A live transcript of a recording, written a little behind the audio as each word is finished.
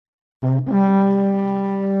What's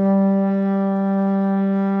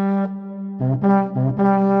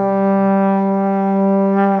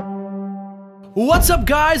up,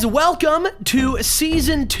 guys? Welcome to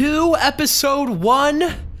Season 2, Episode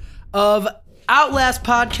 1 of Outlast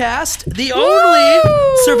Podcast, the only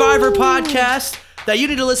Survivor podcast that you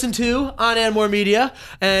need to listen to on Anmore Media.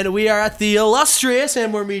 And we are at the illustrious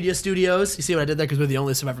Anmore Media Studios. You see what I did there? Because we're the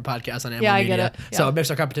only Survivor podcast on Anmore Media. Yeah, I get it. So it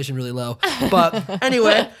makes our competition really low. But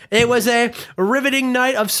anyway, it was a riveting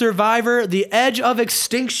night of Survivor. The edge of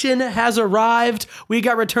extinction has arrived. We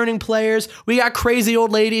got returning players. We got crazy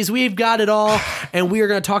old ladies. We've got it all. And we are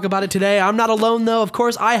going to talk about it today. I'm not alone, though. Of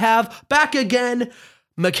course, I have back again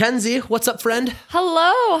Mackenzie. What's up, friend?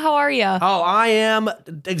 Hello, how are you? Oh, I am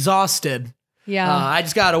exhausted. Yeah. I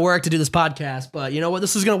just got to work to do this podcast, but you know what?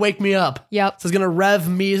 This is going to wake me up. Yep. This is going to rev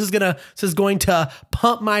me. This is going to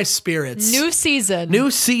pump my spirits. New season,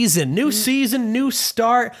 new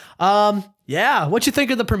start. Yeah. What'd you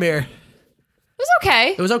think of the premiere? It was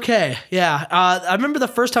okay. It was okay. Yeah. I remember the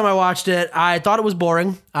first time I watched it, I thought it was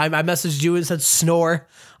boring. I messaged you and said snore.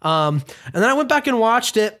 And then I went back and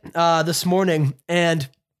watched it this morning, and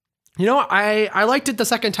you know, I liked it the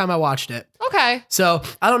second time I watched it. Okay. So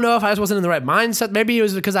I don't know if I just wasn't in the right mindset. Maybe it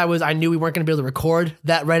was because I knew we weren't going to be able to record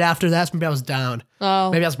that right after that. So maybe I was down.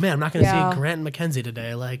 Oh. Maybe I was, man, I'm not going to see Grant and Mackenzie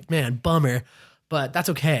today. Like, man, bummer. But that's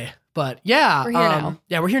okay. But yeah. We're here now.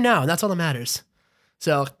 Yeah, we're here now, and that's all that matters.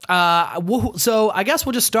 So, so I guess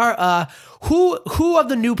we'll just start. Who of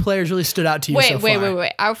the new players really stood out to you so far?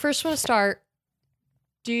 Wait. I first want to start.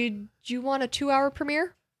 Did you want a 2-hour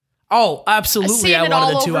premiere? Oh, absolutely! I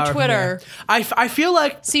wanted a 2-hour Twitter. Premiere. I feel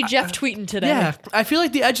like see Jeff tweeting today. Yeah, I feel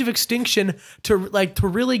like the edge of extinction to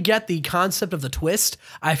really get the concept of the twist.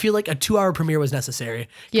 I feel like a 2-hour premiere was necessary.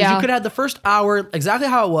 Yeah, you could have had the first hour exactly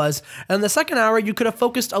how it was, and the second hour you could have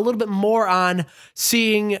focused a little bit more on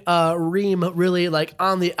seeing Reem really like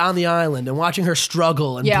on the island and watching her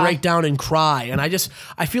struggle and break down and cry. And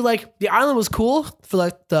I feel like the island was cool for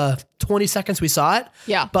like the 20 seconds we saw it.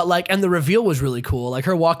 Yeah, but and the reveal was really cool. Like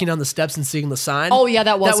her walking down the steps and seeing the sign. Oh yeah,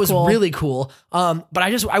 that was cool. Really cool. But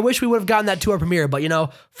I wish we would have gotten that 2-hour premiere, but you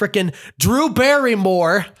know, freaking Drew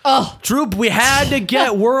Barrymore. Oh, we had to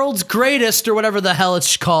get World's Greatest or whatever the hell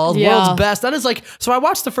it's called. Yeah. World's Best. That is like, so I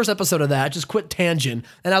watched the first episode of that, just quit tangent.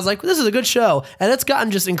 And I was like, this is a good show. And it's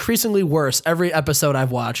gotten just increasingly worse every episode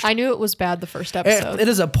I've watched. I knew it was bad the first episode. It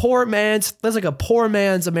is that's like a poor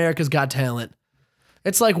man's America's Got Talent.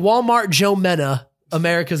 It's like Walmart Joe Mena,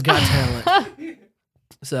 America's Got Talent.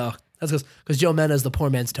 So that's because Joe Mena is the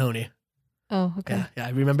poor man's Tony. Oh, okay.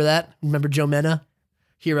 Yeah, remember that? Remember Joe Mena?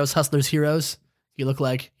 Heroes, Hustlers, Heroes. He looked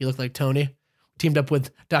like Tony. Teamed up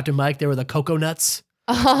with Dr. Mike. They were the Cocoa Nuts.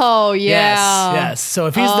 Oh yeah. Yes. So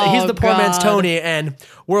if he's the poor man's Tony, and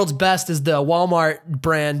World's Best is the Walmart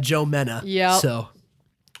brand Joe Mena. Yeah. So.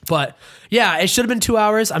 But yeah, it should have been 2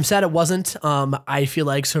 hours. I'm sad it wasn't. I feel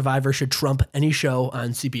like Survivor should trump any show on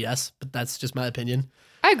CBS, but that's just my opinion.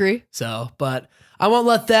 I agree. So, but I won't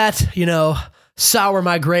let that, sour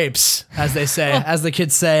my grapes, as they say, as the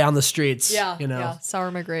kids say on the streets. Yeah. Yeah. Sour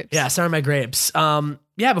my grapes. Yeah, sour my grapes.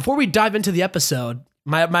 Yeah. Before we dive into the episode,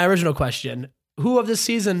 my original question: who of this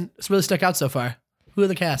season has really stuck out so far? Who are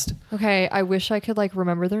the cast? Okay, I wish I could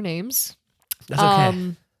remember their names. That's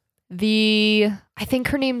okay. I think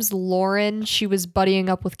her name's Lauren. She was buddying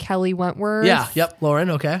up with Kelly Wentworth. Yeah, yep,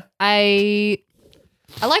 Lauren, okay. I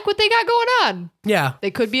like what they got going on. Yeah.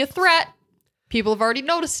 They could be a threat. People have already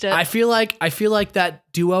noticed it. I feel like that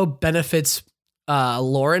duo benefits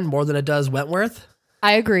Lauren more than it does Wentworth.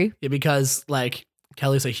 I agree. Yeah, because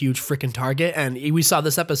Kelly's a huge freaking target, and we saw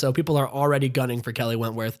this episode, people are already gunning for Kelly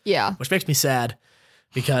Wentworth. Yeah. Which makes me sad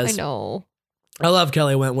because I know. I love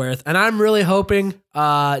Kelly Wentworth, and I'm really hoping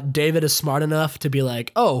David is smart enough to be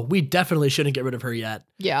like, oh, we definitely shouldn't get rid of her yet.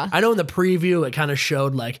 Yeah. I know in the preview it kind of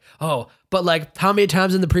showed but how many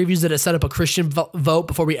times in the previews did it set up a Christian vote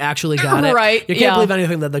before we actually got it? Right. You can't believe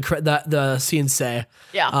anything that the scenes say.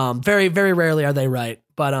 Yeah. Very, very rarely are they right.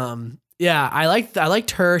 But yeah, I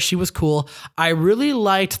liked her. She was cool. I really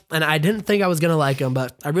liked, and I didn't think I was gonna like him,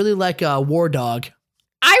 but I really like War Dog.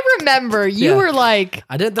 I remember you were like,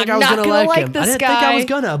 I didn't think I I'm was not gonna like him. this I didn't guy. think I was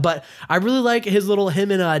gonna, but I really like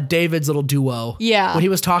him and David's little duo. Yeah. When he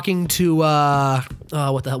was talking to what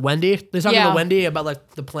the hell, Wendy? They was talking to Wendy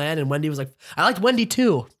about the plan, and Wendy was like, I liked Wendy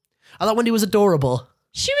too. I thought Wendy was adorable.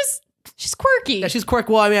 She's quirky. Yeah, she's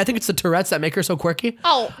quirky. Well, I mean, I think it's the Tourette's that make her so quirky.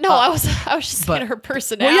 Oh no, I was just saying her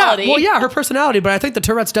personality. Well, yeah, her personality, but I think the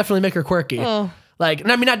Tourette's definitely make her quirky. Oh. Like,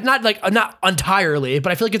 and I mean, not entirely,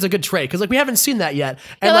 but I feel like it's a good trait because like we haven't seen that yet.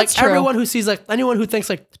 And like that's true. everyone who sees like anyone who thinks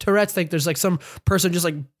like Tourette's, think there's like some person just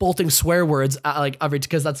like bolting swear words like every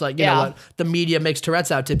because that's like you know what the media makes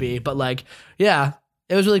Tourette's out to be. But like, yeah,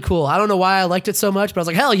 it was really cool. I don't know why I liked it so much, but I was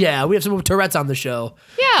like, hell yeah, we have some Tourette's on the show.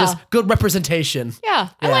 Yeah, just good representation. Yeah,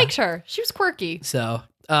 I liked her. She was quirky. So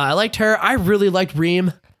I liked her. I really liked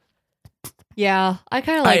Reem. Yeah, I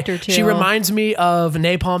kind of liked her too. She reminds me of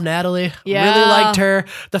Napalm Natalie. Yeah. Really liked her.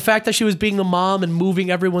 The fact that she was being a mom and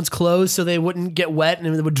moving everyone's clothes so they wouldn't get wet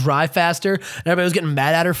and it would dry faster. And everybody was getting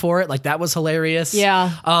mad at her for it. Like that was hilarious.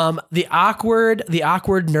 Yeah. The awkward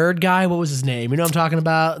nerd guy. What was his name? You know what I'm talking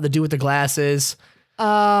about? The dude with the glasses.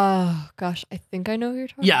 Gosh, I think I know who you're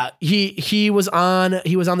talking about. Yeah, he was on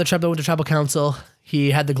the Winter Tribal Council.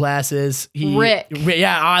 He had the glasses. Rick.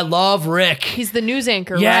 Yeah, I love Rick. He's the news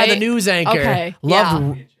anchor, Yeah, right? the news anchor. Okay.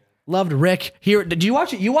 Loved Rick. Here, did you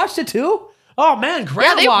watch it? You watched it too? Oh man,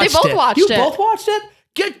 Grant they watched both it. watched you it. both watched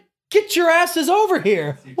it? Get your asses over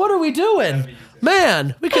here. What are we doing?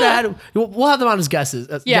 Man, we could have had. We'll have them on as guesses.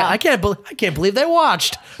 Yeah. I can't believe they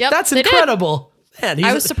watched. Yep, That's they did. incredible. Man,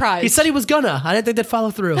 I was surprised. He said he was gonna. I didn't think they'd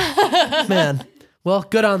follow through. Man, well,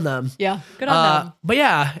 good on them. Yeah, good on them. But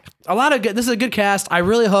yeah, a lot of good. This is a good cast. I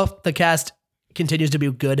really hope the cast continues to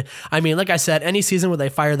be good. I mean, like I said, any season where they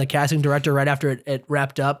fire the casting director right after it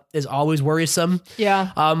wrapped up is always worrisome.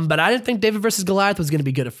 Yeah. But I didn't think David versus Goliath was going to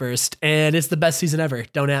be good at first, and it's the best season ever.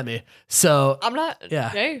 Don't at me. So I'm not. Yeah.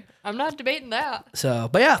 Hey, I'm not debating that. So,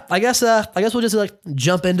 but yeah, I guess we'll just like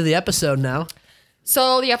jump into the episode now.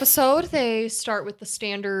 So the episode, they start with the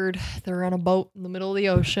standard. They're on a boat in the middle of the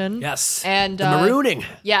ocean. Yes. And the marooning.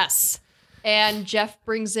 Yes. And Jeff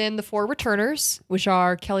brings in the 4 returners, which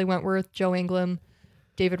are Kelly Wentworth, Joe Anglim,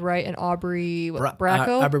 David Wright, and Aubrey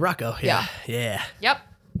Bracco. Aubrey Bracco. Yeah. Yep.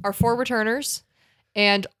 Our 4 returners.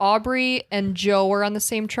 And Aubrey and Joe are on the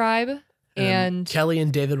same tribe. And Kelly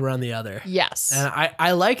and David were on the other. yes. And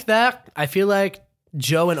I like that. I feel like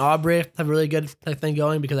Joe and Aubrey have a really good thing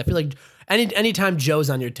going because I feel like anytime Joe's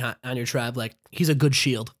on your tribe, like he's a good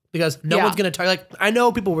shield because no one's gonna talk. Like I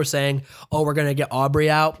know people were saying, "Oh, we're gonna get Aubrey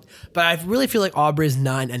out," but I really feel like Aubrey's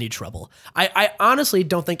not in any trouble. I honestly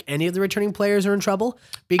don't think any of the returning players are in trouble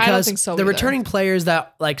because think so the either. returning players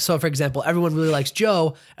that like so for example, everyone really likes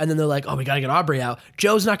Joe, and then they're like, "Oh, we gotta get Aubrey out."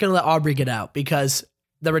 Joe's not gonna let Aubrey get out because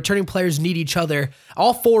the returning players need each other.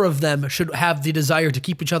 All 4 of them should have the desire to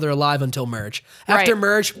keep each other alive until merge. After Right.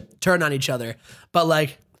 merge, turn on each other. But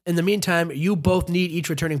like in the meantime, you both need each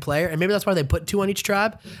returning player, and maybe that's why they put 2 on each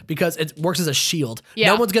tribe because it works as a shield. Yeah.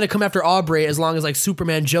 No one's gonna come after Aubrey as long as like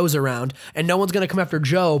Superman Joe's around, and no one's gonna come after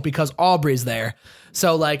Joe because Aubrey's there.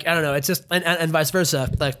 So like I don't know, it's just and vice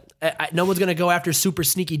versa. Like no one's gonna go after Super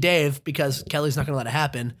Sneaky Dave because Kelly's not gonna let it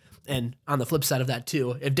happen. And on the flip side of that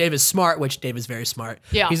too, if Dave is smart, which Dave is very smart,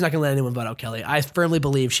 he's not gonna let anyone vote out Kelly. I firmly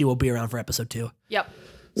believe she will be around for episode 2. Yep.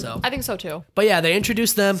 So I think so too. but yeah, they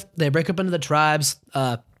introduce them. They break up into the tribes.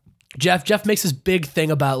 Jeff makes this big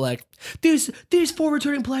thing about like these 4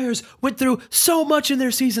 returning players went through so much in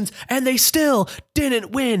their seasons and they still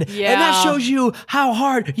didn't win. Yeah. And that shows you how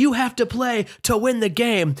hard you have to play to win the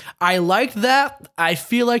game. I like that. I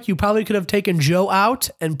feel like you probably could have taken Joe out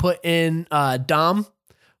and put in Dom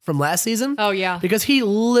from last season. Oh yeah. Because he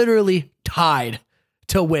literally tied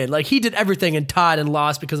to win. Like he did everything and tied and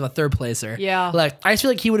lost because of a 3rd placer. Yeah. Like I just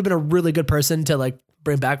feel like he would have been a really good person to like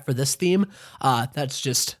bring back for this theme. That's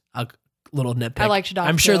just a little nitpick. I liked Dom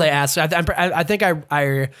I'm sure too. they asked. I think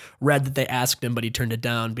I read that they asked him, but he turned it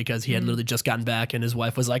down because he had literally just gotten back and his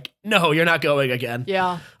wife was like, "No, you're not going again."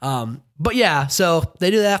 Yeah. But yeah, so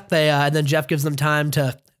they do that. And then Jeff gives them time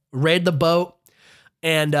to raid the boat.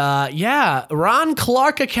 And Ron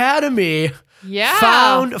Clark Academy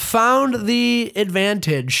found the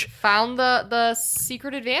advantage. Found the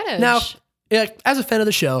secret advantage. Now, as a fan of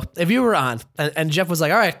the show, if you were on and Jeff was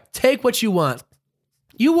like, "All right, take what you want,"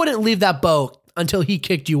 you wouldn't leave that boat until he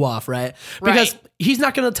kicked you off, right? Because he's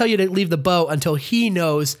not going to tell you to leave the boat until he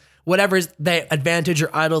knows whatever the advantage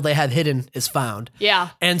or idol they have hidden is found. Yeah.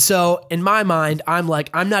 And so in my mind, I'm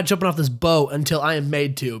like, I'm not jumping off this boat until I am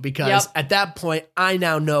made to, because at that point, I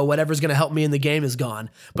now know whatever's going to help me in the game is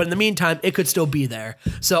gone. But in the meantime, it could still be there.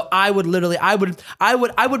 So I would literally, I would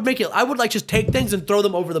like just take things and throw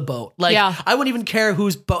them over the boat. Like I wouldn't even care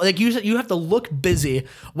whose boat. Like you have to look busy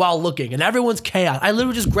while looking, and everyone's chaos. I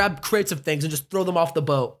literally just grab crates of things and just throw them off the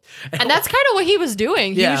boat. And that's kind of what he was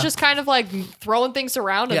doing. He was just kind of like throwing things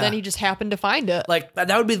around and then then he just happened to find it. Like,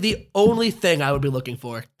 that would be the only thing I would be looking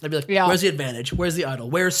for. I'd be like, where's the advantage? Where's the idol?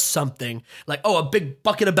 Where's something? Like, oh, a big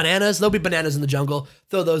bucket of bananas. There'll be bananas in the jungle.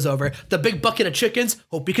 Throw those over. The big bucket of chickens.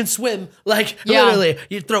 Hope you can swim. Like, literally,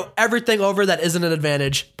 you throw everything over that isn't an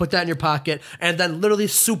advantage. Put that in your pocket. And then literally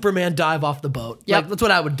Superman dive off the boat. Yep. Like, that's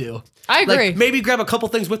what I would do. I agree. Like, maybe grab a couple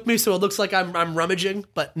things with me so it looks like I'm rummaging.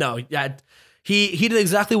 But no, He did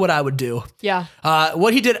exactly what I would do. Yeah.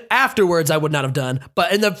 What he did afterwards, I would not have done.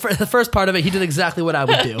 But in the first part of it, he did exactly what I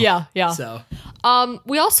would do. Yeah. So,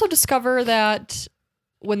 we also discover that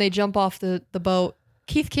when they jump off the boat,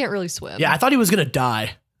 Keith can't really swim. yeah, I thought he was gonna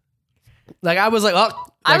die. Like, I was like, oh,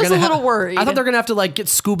 I was a little worried. I thought they're gonna have to like get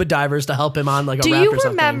scuba divers to help him on like a Do raft you or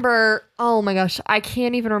something. remember? Oh my gosh, I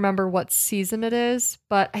can't even remember what season it is,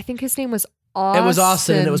 but I think his name was Austin. It was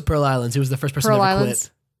Austin, and it was Pearl Islands. He was the first person Pearl to ever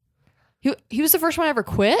Islands. He was the first one to ever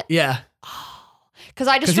quit? quit. Yeah, Because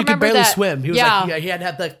I just because he could remember barely that. swim. He was yeah. like, he had to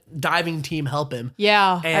have the diving team help him.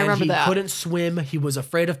 Yeah, And I remember he that. couldn't swim. He was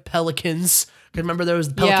afraid of pelicans. Remember there was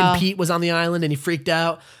Pelican Yeah. Pete was on the island and he freaked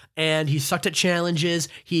out and he sucked at challenges.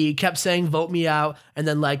 He kept saying, vote me out. And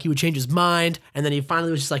then like he would change his mind. And then he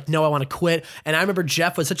finally was just like, no, I want to quit. And I remember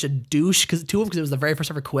Jeff was such a douche to him because it was the very first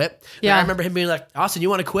ever quit. Yeah. And I remember him being like, Austin, you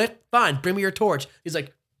want to quit? Fine, bring me your torch. He's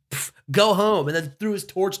like, go home, and then threw his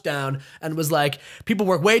torch down and was like, people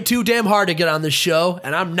work way too damn hard to get on this show,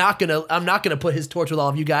 and I'm not gonna put his torch with all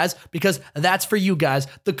of you guys because that's for you guys,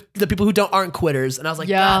 the people who aren't quitters. And I was like,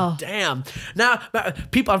 God damn. Now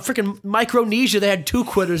people on freaking Micronesia, they had 2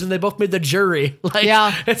 quitters and they both made the jury. Like,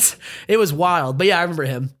 it was wild. But yeah, I remember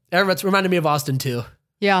him. It's reminded me of Austin too.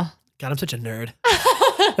 Yeah. God, I'm such a nerd.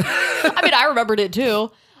 I mean, I remembered it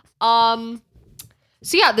too. So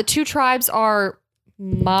yeah, the 2 tribes are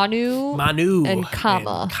Manu and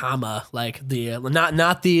Kama. Kama, like the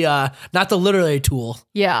not the literary tool.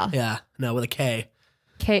 Yeah. No, with a K.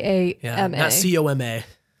 Kama. Yeah, not COMA. I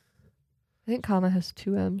think Kama has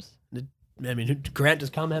 2 M's. I mean, Grant, does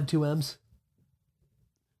Kama have 2 M's?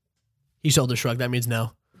 He shoulder shrugged. That means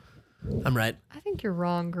no. I'm right. I think you're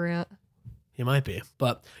wrong, Grant. He might be,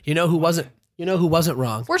 but you know who wasn't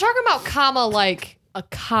wrong? We're talking about Kama like a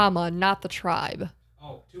comma, not the tribe.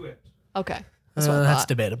 Oh, 2 M's. Okay. That's what I That's thought.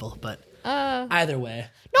 debatable, but either way.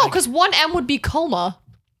 No, because 1 M would be coma.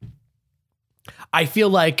 I feel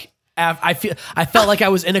like I felt like I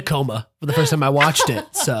was in a coma for the first time I watched it.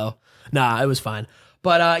 So it was fine.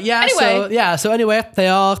 But so anyway,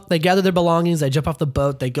 they gather their belongings, they jump off the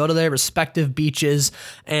boat, they go to their respective beaches,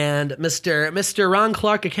 and Mr. Ron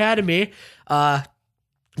Clark Academy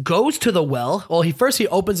goes to the well. Well, he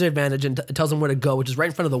opens the advantage and tells them where to go, which is right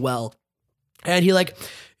in front of the well. And he like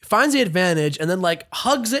finds the advantage and then like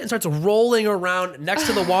hugs it and starts rolling around next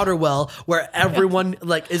to the water well where everyone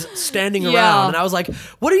like is standing around. And I was like,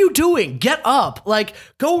 what are you doing? Get up. Like,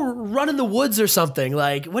 go run in the woods or something.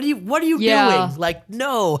 Like, what are you doing? Like,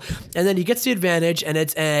 no. And then he gets the advantage and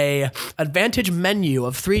it's a advantage menu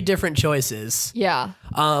of 3 different choices. Yeah.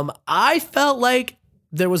 I felt like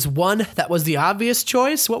there was one that was the obvious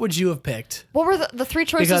choice. What would you have picked? What were the 3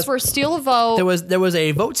 choices? Because were steal a vote. There was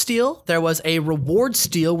a vote steal. There was a reward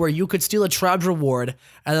steal where you could steal a tribe's reward,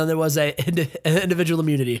 and then there was an individual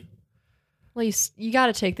immunity. Well, you got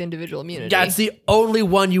to take the individual immunity. That's the only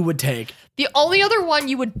one you would take. The only other one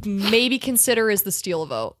you would maybe consider is the steal a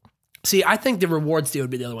vote. See, I think the reward steal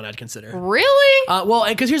would be the other one I'd consider. Really? Well,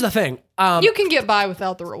 because here's the thing. You can get by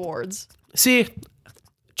without the rewards. See,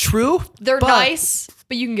 true. They're nice,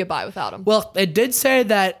 but you can get by without them. Well, it did say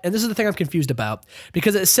that, and this is the thing I'm confused about,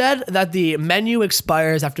 because it said that the menu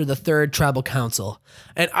expires after the 3rd tribal council.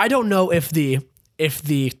 And I don't know if the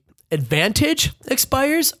advantage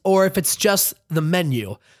expires or if it's just the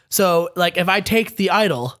menu. So, like, if I take the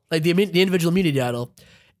idol, like the individual immunity idol,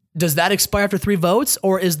 does that expire after 3 votes?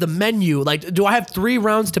 Or is the menu, like, do I have 3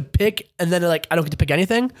 rounds to pick and then, like, I don't get to pick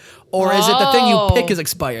anything? Or is it the thing you pick is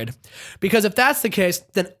expired? Because if that's the case,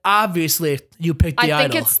 then obviously you pick the idol. I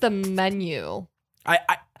think it's the menu. I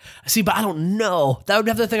see, but I don't know. That would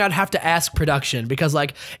be the thing I'd have to ask production because,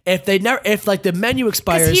 like, if the menu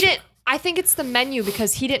expires, I think it's the menu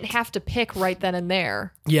because he didn't have to pick right then and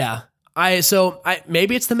there. Yeah,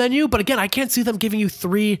 maybe it's the menu, but again, I can't see them giving you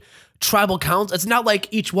 3 tribal counts. It's not like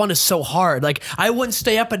each one is so hard. Like, I wouldn't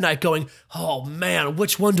stay up at night going, "Oh man,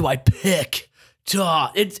 which one do I pick?" Duh,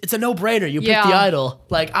 it's a no-brainer. You pick the idol,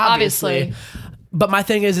 like obviously. But my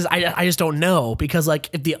thing is I just don't know because like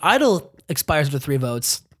if the idol expires after 3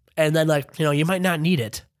 votes, and then like you might not need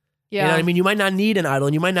it. Yeah, you know what I mean. You might not need an idol,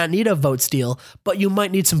 and you might not need a vote steal, but you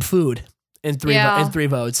might need some food in 3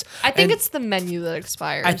 votes. I think it's the menu that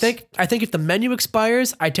expires. I think if the menu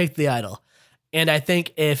expires, I take the idol, and I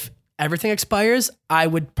think if everything expires, I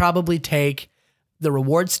would probably take the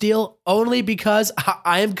reward steal only because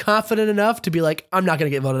I am confident enough to be like, I'm not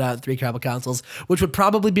going to get voted out in 3 tribal councils, which would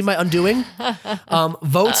probably be my undoing.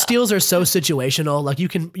 Vote steals are so situational. Like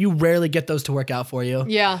you rarely get those to work out for you.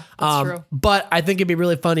 Yeah, that's true. But I think it'd be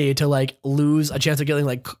really funny to like lose a chance of getting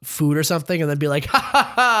like food or something and then be like, ha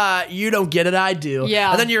ha ha, you don't get it, I do.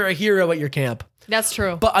 Yeah. And then you're a hero at your camp. That's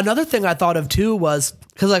true. But another thing I thought of too was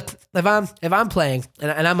because like if I'm playing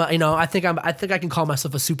and I'm I think I can call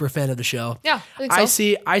myself a super fan of the show. Yeah, I think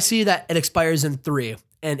so. I see that it expires in 3,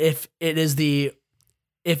 and if it is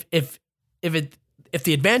if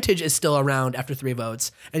the advantage is still around after 3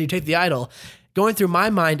 votes and you take the idol, going through my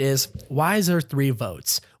mind is why is there 3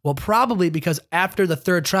 votes? Well, probably because after the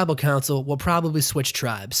 3rd tribal council, we'll probably switch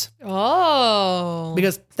tribes. Oh.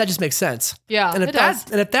 Because that just makes sense. Yeah, and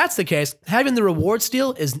if that's the case, having the reward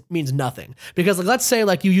steal means nothing. Because like let's say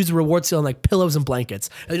like you use the reward steal on like pillows and blankets,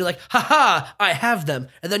 and you're like, haha, I have them,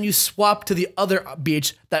 and then you swap to the other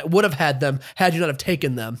beach that would have had them had you not have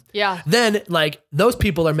taken them. Yeah. Then like those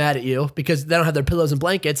people are mad at you because they don't have their pillows and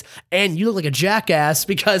blankets, and you look like a jackass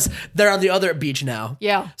because they're on the other beach now.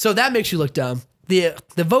 Yeah. So that makes you look dumb. The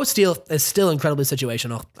vote steal is still incredibly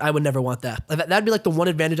situational. I would never want that. That'd be like the one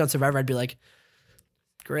advantage on Survivor. I'd be like,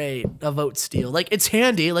 great, a vote steal. Like it's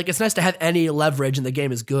handy. Like it's nice to have any leverage and the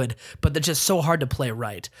game is good, but they're just so hard to play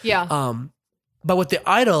right. Yeah. But with the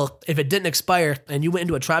idol, if it didn't expire and you went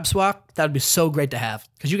into a tribe swap, that would be so great to have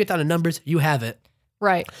because you get down to numbers, you have it.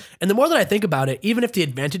 Right. And the more that I think about it, even if the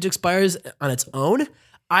advantage expires on its own,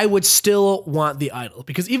 I would still want the idol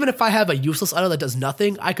because even if I have a useless idol that does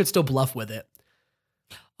nothing, I could still bluff with it.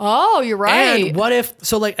 Oh, you're right. And what if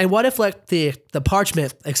the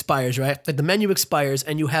parchment expires, right? Like the menu expires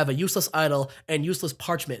and you have a useless idol and useless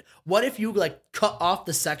parchment. What if you like cut off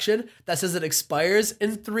the section that says it expires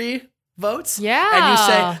in 3 votes? Yeah. And you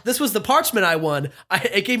say, this was the parchment I won.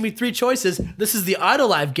 It gave me 3 choices. This is the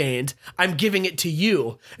idol I've gained. I'm giving it to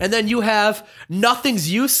you. And then you have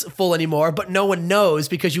nothing's useful anymore, but no one knows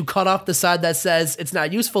because you cut off the side that says it's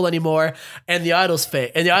not useful anymore and the idol's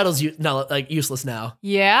fake and the idol's useless now.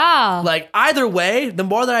 Yeah. Like either way, the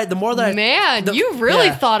more that Man, you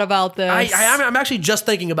really thought about this. I'm actually just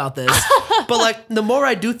thinking about this. But like the more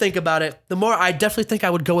I do think about it, the more I definitely think I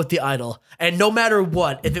would go with the idol. And no matter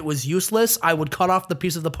what, if it was useless, I would cut off the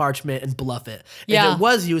piece of the parchment and bluff it. Yeah. If it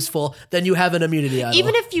was useful, then you have an immunity idol.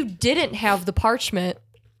 Even if you didn't have the parchment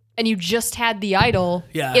and you just had the idol,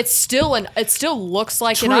 yeah. it still looks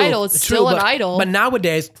like an idol. It's still an idol. But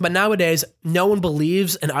nowadays, no one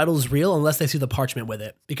believes an idol is real unless they see the parchment with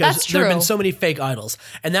it. Because there have been so many fake idols.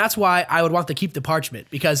 And that's why I would want to keep the parchment.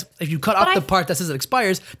 Because if you cut off the part that says it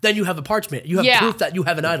expires, then you have a parchment. You have proof that you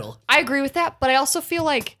have an idol. I agree with that, but I also feel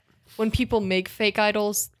like when people make fake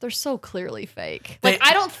idols, they're so clearly fake. Like,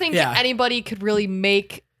 I don't think anybody could really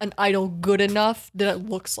make an idol good enough that it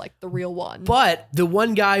looks like the real one. But the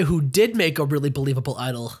one guy who did make a really believable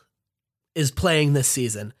idol is playing this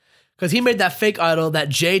season. Because he made that fake idol that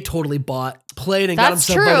Jay totally bought, played, and got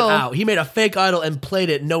himself voted out. He made a fake idol and played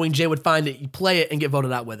it knowing Jay would find it, play it, and get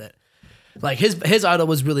voted out with it. Like his idol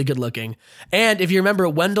was really good looking. And if you remember,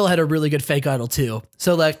 Wendell had a really good fake idol too.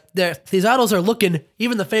 So like these idols are looking,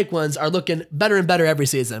 even the fake ones are looking better and better every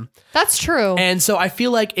season. That's true. And so I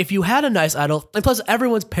feel like if you had a nice idol, and plus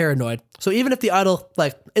everyone's paranoid. So even if the idol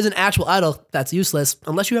like is an actual idol that's useless,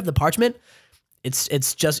 unless you have the parchment,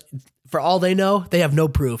 it's just for all they know, they have no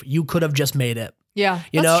proof. You could have just made it. Yeah.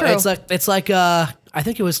 True. It's like I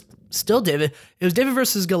think it was still David. It was David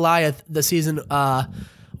versus Goliath the season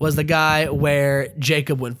was the guy where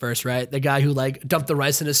Jacob went first, right? The guy who like dumped the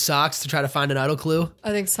rice in his socks to try to find an idol clue. I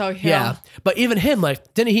think so, Yeah. But even him,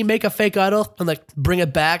 like, didn't he make a fake idol and like bring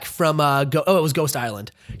it back from it was Ghost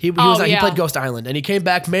Island. He played Ghost Island and he came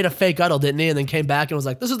back, made a fake idol, didn't he? And then came back and was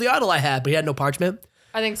like, this is the idol I had, but he had no parchment.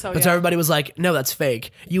 I think so, But so everybody was like, no, that's fake.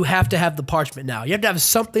 You have to have the parchment now. You have to have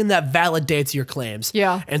something that validates your claims.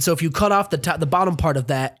 Yeah. And so if you cut off the bottom part of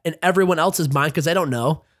that in everyone else's mind, because they don't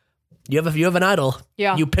know, you have an idol.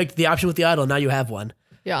 Yeah. You picked the option with the idol. Now you have one.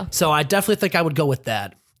 Yeah. So I definitely think I would go with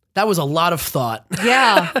that. That was a lot of thought.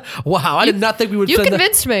 Yeah. Wow. I did not think we would. You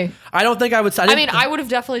convinced me. I don't think I would. I would have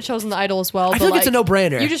definitely chosen the idol as well. I feel like it's a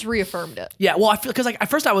no-brainer. You just reaffirmed it. Yeah. Well, I feel because like at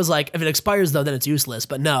first I was like, if it expires though, then it's useless.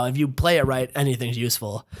 But no, if you play it right, anything's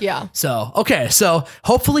useful. Yeah. So okay. So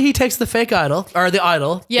hopefully he takes the fake idol or the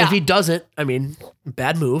idol. Yeah. If he doesn't, I mean,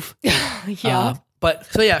 bad move. Yeah.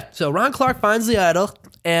 So Ron Clark finds the idol,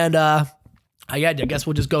 and I guess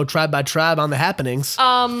we'll just go tribe by tribe on the happenings.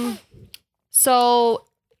 So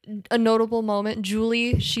a notable moment.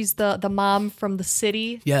 Julie, she's the mom from The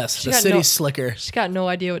City. Yes, The City Slicker. She's got no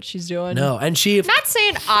idea what she's doing. No, and not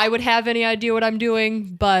saying I would have any idea what I'm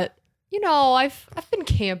doing, but I've been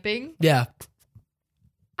camping. Yeah.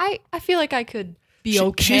 I feel like I could be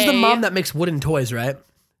okay. She's the mom that makes wooden toys, right?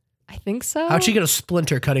 I think so. How'd she get a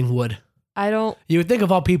splinter cutting wood? You would think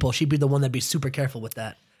of all people, she'd be the one that'd be super careful with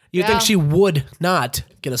that. You'd think she would not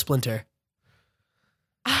get a splinter.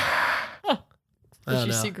 Did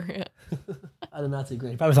you see Grant? I did not see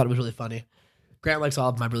Grant. He probably thought it was really funny. Grant likes all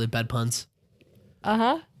of my really bad puns.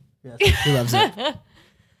 Uh-huh. Yes, he loves it.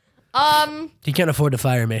 He can't afford to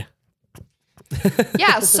fire me.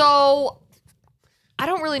 Yeah, so I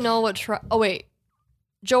don't really know what oh wait.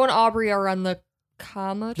 Joe and Aubrey are on the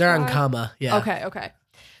Kama tribe? They're on Kama, yeah. Okay.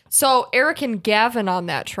 So Eric and Gavin on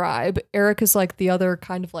that tribe. Eric is like the other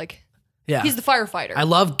kind of like, he's the firefighter. I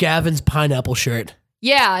love Gavin's pineapple shirt.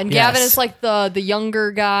 Yeah, and Gavin is like the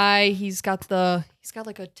younger guy. He's got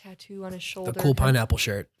like a tattoo on his shoulder. The cool pineapple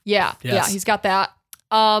shirt. Yeah, he's got that.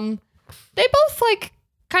 They both like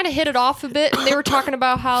kind of hit it off a bit, and they were talking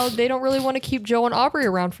about how they don't really want to keep Joe and Aubrey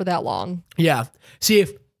around for that long. Yeah. See,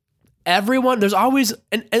 if everyone, there's always,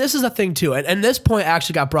 and this is a thing too, and this point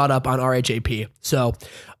actually got brought up on RHAP, so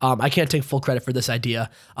I can't take full credit for this idea,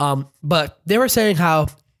 but they were saying how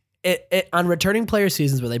it on returning player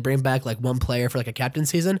seasons where they bring back like one player for like a captain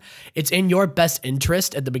season, it's in your best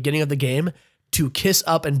interest at the beginning of the game to kiss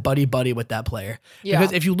up and buddy with that player. Yeah.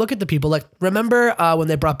 Because if you look at the people, like remember when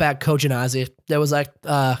they brought back Coach and Ozzy, there was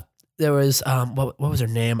what was her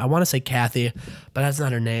name? I want to say Kathy, but that's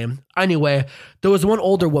not her name. Anyway, there was one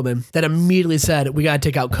older woman that immediately said, we got to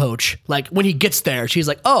take out Coach. Like when he gets there, she's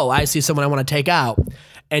like, oh, I see someone I want to take out.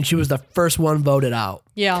 And she was the first one voted out.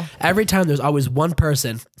 Yeah. Every time there's always one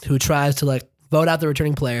person who tries to like vote out the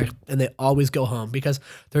returning player and they always go home because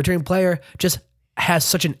the returning player just has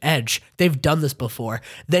such an edge. They've done this before.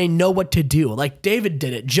 They know what to do. Like David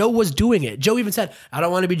did it. Joe was doing it. Joe even said, I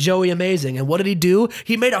don't want to be Joey Amazing. And what did he do?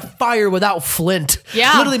 He made a fire without flint.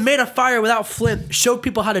 Yeah. Literally made a fire without flint, showed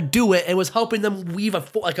people how to do it and was helping them weave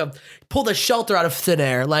pull the shelter out of thin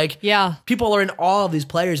air. Like, yeah, people are in awe of these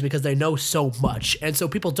players because they know so much. And so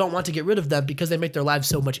people don't want to get rid of them because they make their lives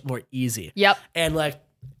so much more easy. Yep.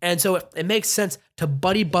 And so it makes sense to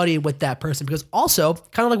buddy with that person because also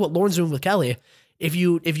kind of like what Lauren's doing with Kelly, if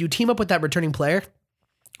you team up with that returning player,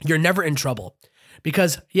 you're never in trouble.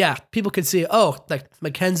 Because people could see, like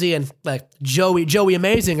Mackenzie and like Joey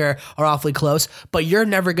Amazing are awfully close, but you're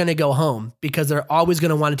never going to go home because they're always going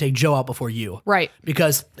to want to take Joe out before you. Right.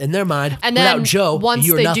 Because in their mind, and then without Joe,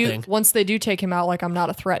 you're nothing. Once they do take him out, like I'm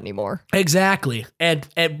not a threat anymore. Exactly. And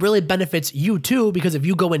it really benefits you too, because if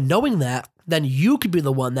you go in knowing that, then you could be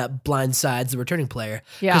the one that blindsides the returning player.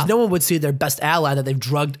 Yeah. Because no one would see their best ally that they've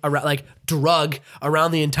drug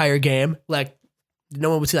around the entire game. Like, no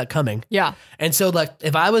one would see that coming. Yeah. And so like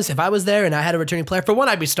if I was there and I had a returning player, for one,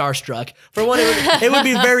 I'd be starstruck. For one, it would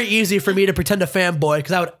be very easy for me to pretend to fanboy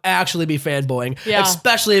because I would actually be fanboying. Yeah.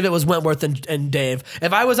 Especially if it was Wentworth and Dave.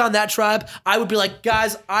 If I was on that tribe, I would be like,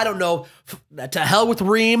 guys, I don't know. To hell with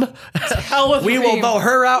Reem. We will vote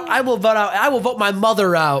her out. I will vote my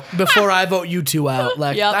mother out before I vote you two out.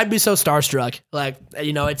 Like I'd be so starstruck. Like,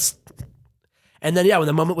 it's, and then when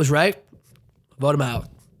the moment was right, vote him out.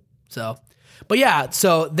 So. But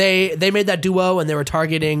so they made that duo and they were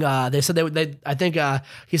targeting. They said I think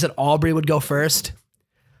he said Aubrey would go first,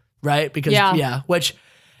 right? Because which,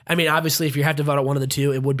 I mean, obviously, if you have to vote out one of the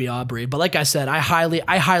two, it would be Aubrey. But like I said, I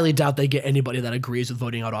highly doubt they get anybody that agrees with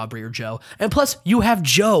voting out Aubrey or Joe. And plus, you have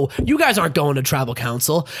Joe. You guys aren't going to tribal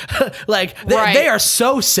council. They are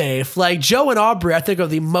so safe. Like Joe and Aubrey, I think, are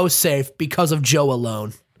the most safe because of Joe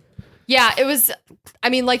alone. Yeah, it was. I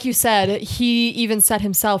mean, like you said, he even said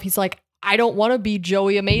himself, he's like, I don't want to be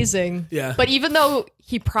Joey Amazing. Yeah. But even though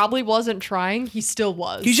he probably wasn't trying, he still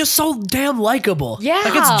was. He's just so damn likable. Yeah.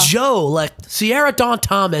 Like it's Joe. Like Sierra Dawn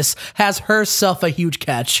Thomas has herself a huge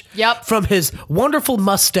catch. Yep. From his wonderful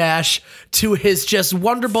mustache to his just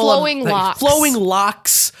wonderful flowing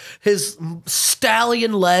locks, his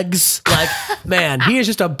stallion legs. Like, man, he is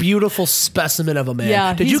just a beautiful specimen of a man.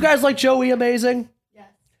 Yeah, Did you guys like Joey Amazing? Yes.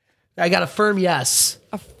 I got a firm yes.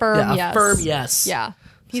 A firm yes. A firm yes. Yeah.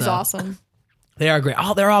 He's awesome. They are great.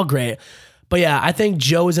 Oh, they're all great. But I think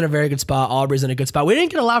Joe is in a very good spot. Aubrey's in a good spot. We didn't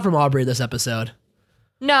get a lot from Aubrey this episode.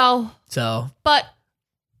 No. So. But,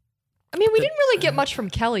 I mean, we didn't really get much from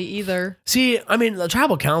Kelly either. See, I mean, the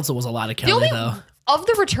tribal council was a lot of Kelly, though. Of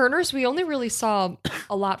the returners, we only really saw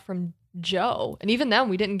a lot from Joe. And even then,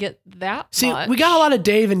 we didn't get that much. We got a lot of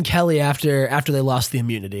Dave and Kelly after they lost the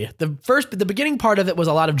immunity. The beginning part of it was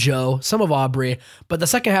a lot of Joe, some of Aubrey, but the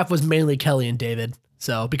second half was mainly Kelly and David.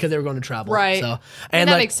 So because they were going to travel. Right. So and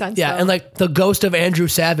that makes sense. Yeah. Though. And like the ghost of Andrew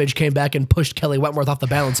Savage came back and pushed Kelly Wentworth off the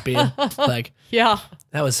balance beam. Like, yeah.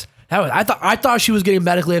 That was, I thought she was getting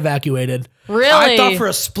medically evacuated. Really? I thought for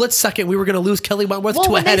a split second we were going to lose Kelly Wentworth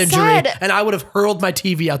to a head injury, and I would have hurled my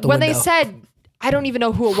TV out the window. When they said, I don't even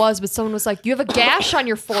know who it was, but someone was like, you have a gash on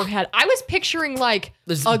your forehead. I was picturing like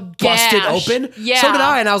this a busted gash. open. Yeah. So did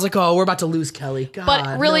I, and I was like, oh, we're about to lose Kelly. God,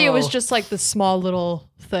 but really, no. it was just like the small little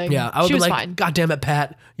thing. Yeah, I would she be was like, fine. God damn it,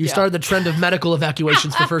 Pat. You started the trend of medical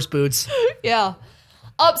evacuations for first boots. Yeah.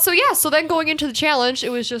 So then going into the challenge, it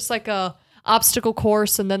was just like a obstacle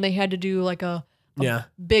course, and then they had to do like a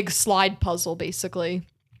big slide puzzle, basically.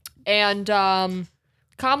 And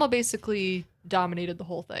Kama basically dominated the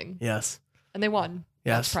whole thing. Yes. And they won.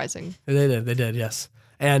 Yes. Not surprising. They did, yes.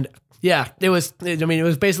 And yeah, it was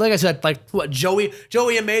basically, like I said, like what, Joey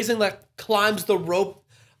Amazing, like climbs the rope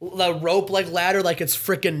like ladder like it's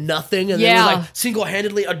freaking nothing. And then was like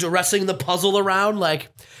single-handedly addressing the puzzle around. Like,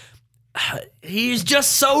 he's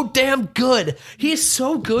just so damn good. He's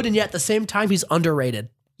so good, and yet at the same time, he's underrated.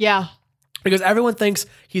 Yeah. Because everyone thinks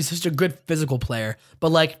he's such a good physical player,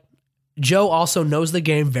 but like, Joe also knows the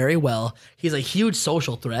game very well. He's a huge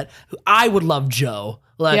social threat. I would love Joe.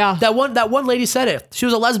 Like that one lady said it. She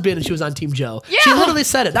was a lesbian and she was on Team Joe. Yeah. She literally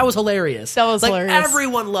said it. That was hilarious. That was hilarious.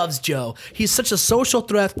 Everyone loves Joe. He's such a social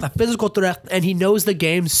threat, a physical threat, and he knows the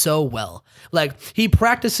game so well. Like, he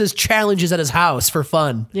practices challenges at his house for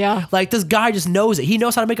fun. Yeah. Like, this guy just knows it. He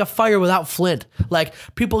knows how to make a fire without flint. Like,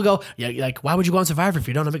 people go, yeah, like, why would you go on Survivor if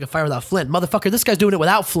you don't know how to make a fire without flint? Motherfucker, this guy's doing it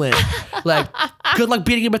without flint. Like, good luck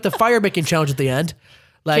beating him at the fire making challenge at the end.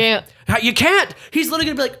 Like, you can't. He's literally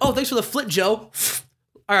gonna be like, oh, thanks for the flint, Joe.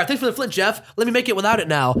 All right, thanks for the flint, Jeff. Let me make it without it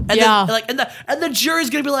now. And then, like, and the jury's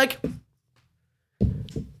gonna be like,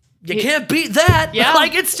 you can't beat that. Yeah.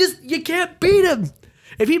 Like, it's just, you can't beat him.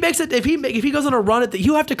 If he makes it, if he goes on a run at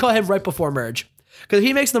you have to call him right before merge. Because if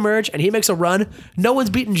he makes the merge and he makes a run, no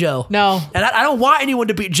one's beating Joe. No. And I don't want anyone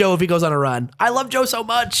to beat Joe if he goes on a run. I love Joe so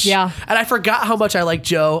much. Yeah. And I forgot how much I like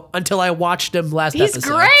Joe until I watched him last episode. He's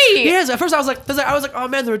great. He is. At first I was like, oh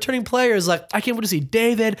man, the returning players. Like, I can't wait to see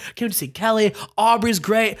David. Can't wait to see Kelly. Aubrey's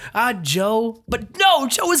great. Joe. But no,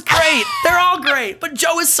 Joe is great. They're all great. But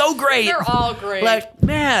Joe is so great. They're all great. Like,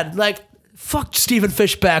 man, like, fuck Stephen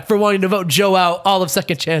Fishback for wanting to vote Joe out all of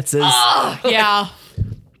Second Chances. Yeah.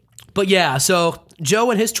 But yeah, so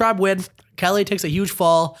Joe and his tribe win. Kelly takes a huge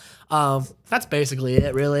fall. That's basically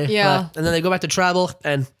it, really. Yeah. And then they go back to tribal,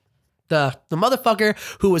 and the motherfucker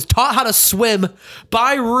who was taught how to swim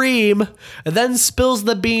by Reem and then spills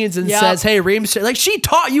the beans and says, hey, Reem, like, she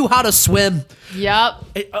taught you how to swim. Yep.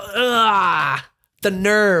 The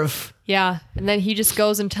nerve. Yeah. And then he just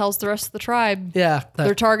goes and tells the rest of the tribe. Yeah.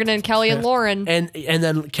 They're targeting Kelly and Lauren. And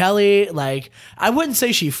then Kelly, like, I wouldn't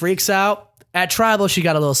say she freaks out. At tribal, she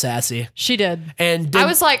got a little sassy. She did. And I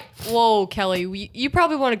was like, whoa, Kelly, you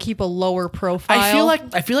probably want to keep a lower profile.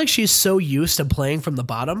 I feel like she's so used to playing from the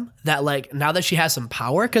bottom that, like, now that she has some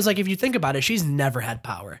power, because, like, if you think about it, she's never had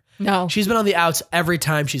power. No. She's been on the outs every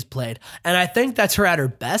time she's played. And I think that's her at her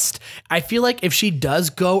best. I feel like if she does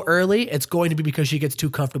go early, it's going to be because she gets too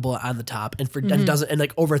comfortable on the top and doesn't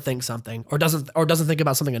overthink something or doesn't think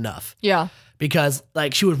about something enough. Yeah. Because,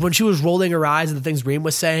 like, when she was rolling her eyes at the things Reem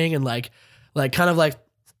was saying and like kind of like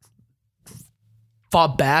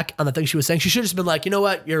fought back on the things she was saying. She should have just been like, you know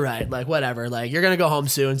what? You're right. Like, whatever. Like, you're going to go home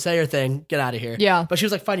soon. Say your thing. Get out of here. Yeah. But she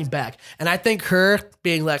was like fighting back. And I think her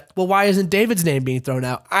being like, well, why isn't David's name being thrown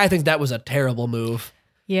out? I think that was a terrible move.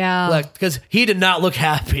 Yeah. Like, because he did not look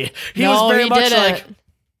happy. He was very much like,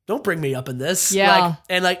 don't bring me up in this. Yeah. Like,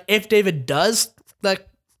 and like, if David does like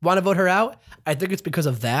want to vote her out, I think it's because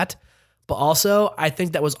of that. But also, I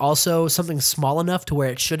think that was also something small enough to where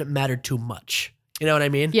it shouldn't matter too much. You know what I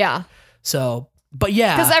mean? Yeah. So, but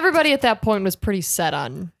yeah. Because everybody at that point was pretty set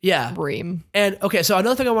on Reem. And okay, so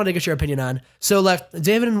another thing I wanted to get your opinion on. So, like,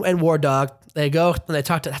 David and War Dog, they go and they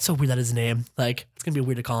talk to, that's so weird that his name. Like, it's going to be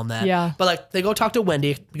weird to call him that. Yeah. But, like, they go talk to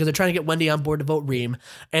Wendy because they're trying to get Wendy on board to vote Reem.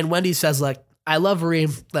 And Wendy says, like, I love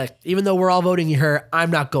Reem. Like, even though we're all voting her,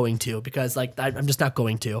 I'm not going to because, like, I'm just not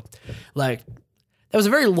going to. Like, that was a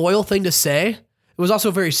very loyal thing to say. It was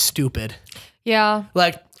also very stupid. Yeah.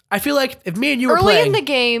 Like, I feel like if me and you were early playing... in the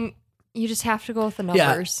game, you just have to go with the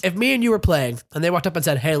numbers. Yeah, if me and you were playing and they walked up and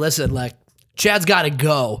said, hey, listen, like, Chad's got to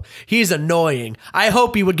go. He's annoying. I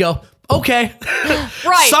hope you would go, okay.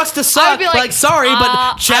 Right. Sucks to suck. Be like, sorry,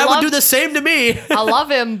 but Chad would do the same to me. I love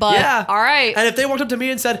him, but all right. And if they walked up to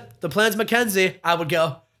me and said, the plan's Mackenzie, I would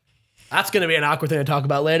go, that's going to be an awkward thing to talk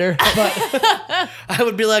about later. But I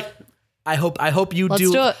would be like, I hope you Let's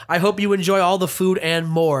do it. I hope you enjoy all the food and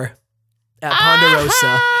more at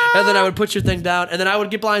Ponderosa. and then I would put your thing down, and then I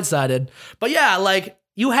would get blindsided. But yeah, like,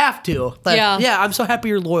 you have to. Like, yeah, I'm so happy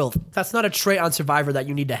you're loyal. That's not a trait on Survivor that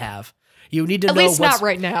you need to have. You need to know at least not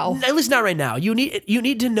right now. At least not right now. You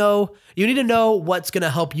need to know what's gonna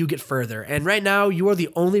help you get further. And right now, you are the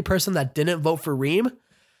only person that didn't vote for Reem.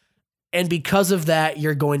 And because of that,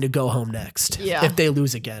 you're going to go home next. Yeah. If they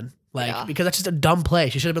lose again. Like, because that's just a dumb play.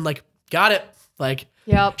 She should have been like, got it. Like,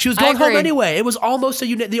 yep, she was going home anyway. It was almost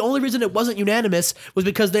the only reason it wasn't unanimous was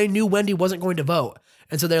because they knew Wendy wasn't going to vote.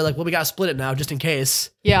 And so they're like, well, we got to split it now just in case.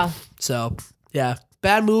 Yeah. So, yeah.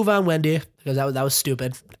 Bad move on Wendy because that was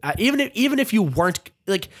stupid. Even if you weren't,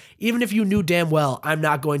 like, even if you knew damn well, I'm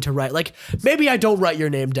not going to write. Like, maybe I don't write your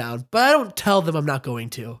name down, but I don't tell them I'm not going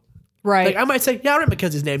to. Right. Like, I might say, yeah, I write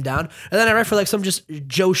Mackenzie's name down. And then I write for like some just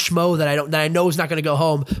Joe Schmo that I know is not going to go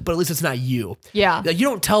home, but at least it's not you. Yeah. Like, you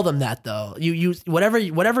don't tell them that though. You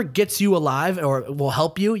whatever gets you alive or will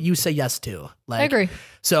help you, you say yes to. Like, I agree.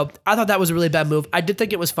 So I thought that was a really bad move. I did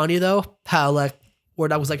think it was funny though, how like,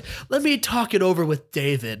 where I was like, let me talk it over with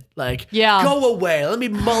David. Like, go away. Let me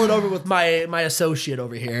mull it over with my associate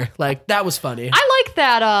over here. Like, that was funny. I like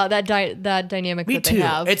that dynamic Me that too. they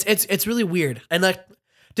have. It's really weird. And like,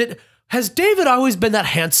 has David always been that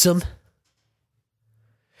handsome?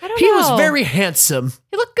 I don't know. He was very handsome.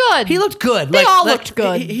 He looked good. He looked good. They all looked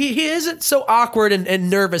good. He isn't so awkward and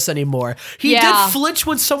nervous anymore. He did flinch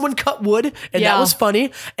when someone cut wood, and that was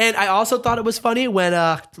funny. And I also thought it was funny when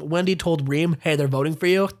Wendy told Reem, hey, they're voting for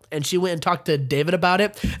you. And she went and talked to David about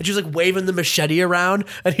it. And she was like waving the machete around.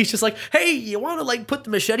 And he's just like, hey, you want to like put the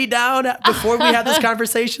machete down before we have this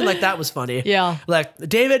conversation? Like, that was funny. Yeah. Like,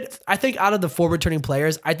 David, I think out of the 4 returning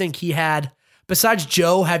players, I think he had, besides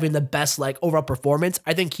Joe having the best like overall performance,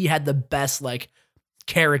 I think he had the best like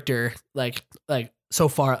character like so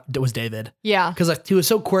far. It was David. Yeah, because like he was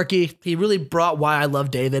so quirky. He really brought why I love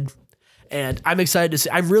David, and I'm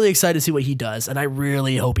really excited to see what he does, and I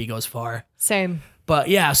really hope he goes far. Same. But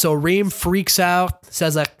yeah, so Reem freaks out,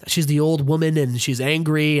 says like she's the old woman and she's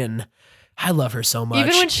angry, and I love her so much.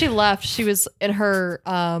 Even when she left, she was in her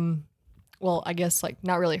well, I guess like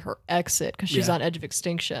not really her exit because she's on edge of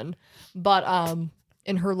extinction, but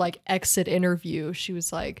in her like exit interview, she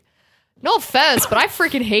was like, no offense, but I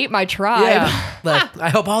freaking hate my tribe. Yeah, like, I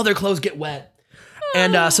hope all their clothes get wet.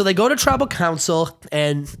 And so they go to tribal council,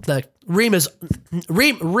 and the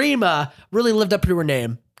Rima really lived up to her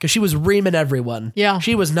name because she was reaming everyone. Yeah,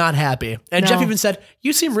 she was not happy, and Jeff even said,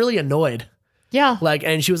 "You seem really annoyed." Yeah. Like,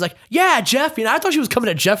 and she was like, yeah, Jeff. You know, I thought she was coming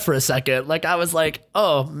at Jeff for a second. Like, I was like,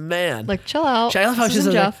 oh man. Like, chill out. I love how she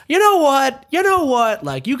said, like, you know what?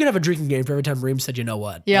 Like, you could have a drinking game for every time Reem said, you know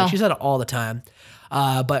what? Yeah. Like, she said it all the time.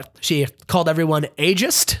 But she called everyone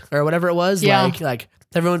ageist or whatever it was. Yeah. Like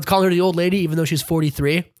everyone's calling her the old lady, even though she's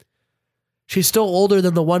 43. She's still older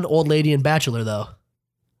than the one old lady in Bachelor, though.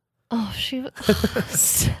 Oh, she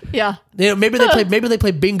was. Yeah. You know, maybe they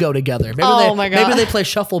play bingo together. Maybe they play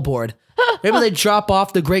shuffleboard. Maybe they drop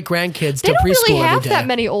off the great grandkids to preschool every day. They don't really have that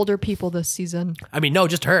many older people this season. I mean, no,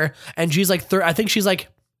 just her. And she's like, I think she's like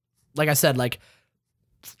I said, like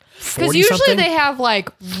 40 because usually something. they have like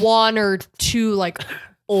 1 or 2 like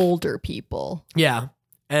older people. Yeah,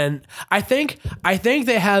 and I think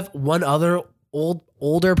they have one other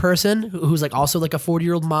older person who's like also like a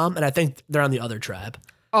 40-year-old mom, and I think they're on the other tribe.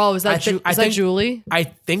 Oh, is that Julie? I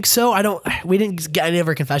think so. We didn't get any of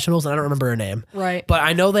her confessionals, and I don't remember her name. Right. But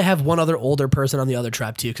I know they have one other older person on the other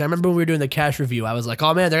tribe too. Because I remember when we were doing the cash review, I was like,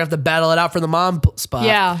 oh man, they're gonna have to battle it out for the mom spot.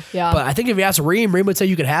 Yeah. But I think if you ask Reem would say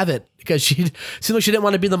you could have it because she seemed like she didn't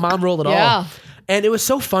want to be the mom role at all. And it was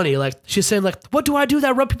so funny. Like, she's saying like, what do I do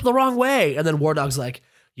that rub people the wrong way? And then War Dog's like,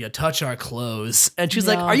 you touch our clothes. And she's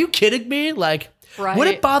like, are you kidding me? Like, would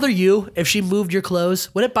it bother you if she moved your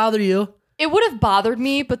clothes? Would it bother you? It would have bothered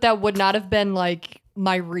me, but that would not have been like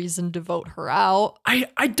my reason to vote her out.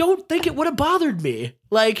 I don't think it would have bothered me.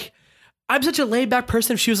 Like, I'm such a laid back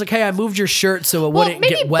person. If she was like, hey, I moved your shirt so it wouldn't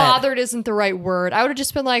get wet. Maybe bothered isn't the right word. I would have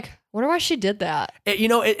just been like, wonder why she did that.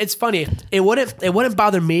 It's funny. It wouldn't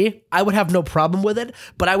bother me. I would have no problem with it,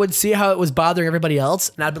 but I would see how it was bothering everybody else,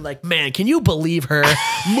 and I'd be like, man, can you believe her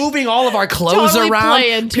moving all of our clothes totally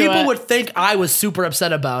around? People would think I was super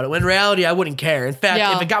upset about it, when in reality, I wouldn't care. In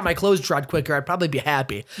fact, if it got my clothes dried quicker, I'd probably be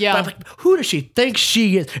happy. Yeah. But I'm like, who does she think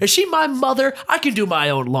she is? Is she my mother? I can do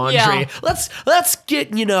my own laundry. Yeah. Let's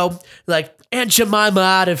get, like, Aunt Jemima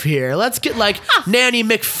out of here. Let's get like Nanny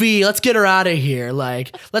McPhee. Let's get her out of here.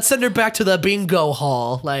 Like, let's send her back to the bingo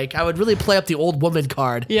hall. Like, I would really play up the old woman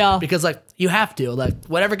card. Yeah. Because like, you have to, like,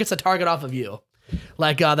 whatever gets a target off of you.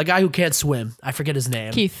 Like, the guy who can't swim. I forget his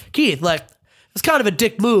name. Keith, like, it's kind of a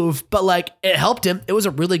dick move, but like, it helped him. It was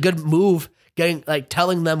a really good move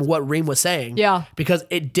telling them what Reem was saying. Yeah. Because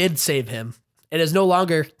it did save him. It is no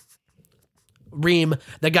longer Reem,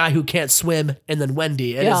 the guy who can't swim, and then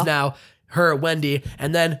Wendy. It is now her, Wendy,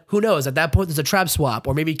 and then who knows? At that point, there's a trap swap,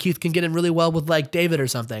 or maybe Keith can get in really well with like David or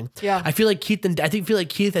something. Yeah, I feel like Keith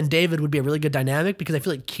and David would be a really good dynamic because I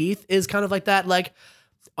feel like Keith is kind of like that like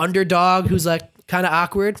underdog who's like kind of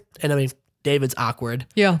awkward, and I mean David's awkward.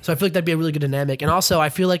 Yeah, so I feel like that'd be a really good dynamic. And also, I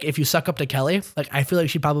feel like if you suck up to Kelly, like I feel like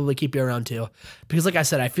she'd probably keep you around too, because like I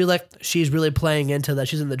said, I feel like she's really playing into that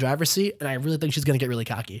she's in the driver's seat, and I really think she's gonna get really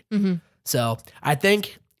cocky. Mm-hmm. So I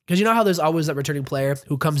think. Because you know how there's always that returning player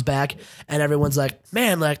who comes back and everyone's like,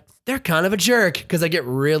 man, like they're kind of a jerk because they get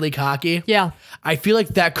really cocky. Yeah. I feel like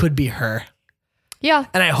that could be her. Yeah.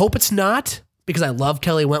 And I hope it's not because I love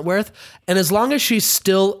Kelly Wentworth. And as long as she's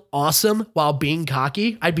still awesome while being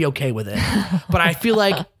cocky, I'd be okay with it. But I feel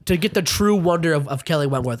like to get the true wonder of Kelly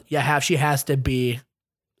Wentworth, she has to be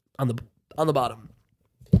on the bottom.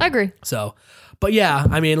 I agree. So, but yeah,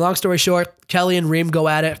 I mean, long story short, Kelly and Reem go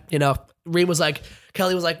at it. You know,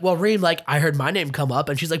 Kelly was like, well, Reem, like, I heard my name come up.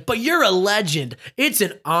 And she's like, but you're a legend. It's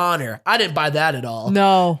an honor. I didn't buy that at all.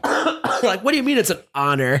 No. Like, what do you mean it's an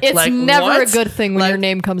honor? It's like, never what? a good thing when your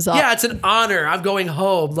name comes up. Yeah, it's an honor. I'm going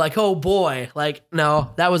home. Like, oh boy. Like,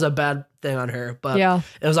 no, that was a bad thing on her. But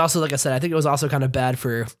it was also, like I said, I think it was also kind of bad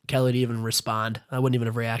for Kelly to even respond. I wouldn't even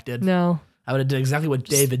have reacted. No. I would have did exactly what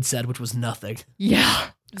David said, which was nothing. Yeah,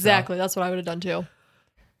 exactly. That's what I would have done too.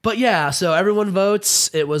 But yeah, so everyone votes.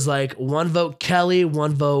 It was like 1 vote Kelly,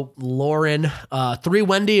 1 vote Lauren, 3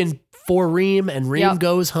 Wendy, and 4 Reem, and Reem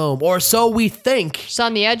goes home. Or so we think. She's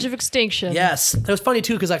on the edge of extinction. Yes. It was funny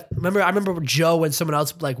too, because I remember Joe and someone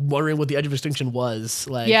else like wondering what the edge of extinction was.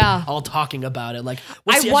 Like all talking about it. Like,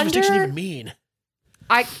 what's the edge of extinction even mean?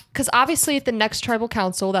 Because obviously at the next tribal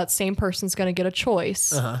council, that same person's going to get a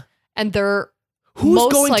choice. And they're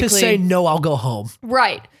who's going to say, no, I'll go home?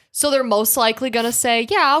 Right. So they're most likely going to say,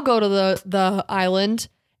 yeah, I'll go to the island.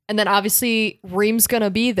 And then obviously Reem's going to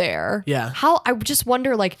be there. Yeah. I just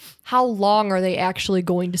wonder, like, how long are they actually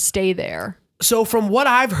going to stay there? So from what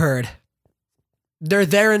I've heard, they're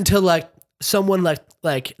there until like someone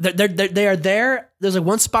they are there. There's like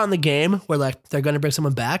one spot in the game where like they're going to bring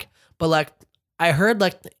someone back. But like I heard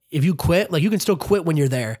like if you quit, like you can still quit when you're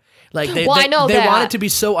there. Like they want it to be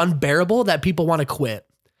so unbearable that people want to quit.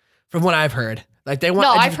 From what I've heard. Like they want.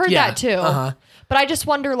 No, I've heard that too. But I just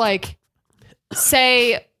wonder, like,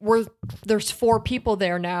 say there's 4 people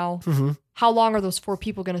there now. Mm-hmm. How long are those 4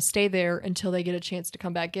 people going to stay there until they get a chance to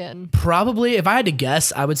come back in? Probably, if I had to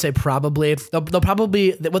guess, I would say probably they'll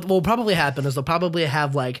probably what will probably happen is they'll probably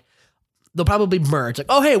merge. Like,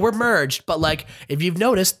 oh hey, we're merged. But like, if you've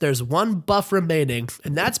noticed, there's 1 buff remaining,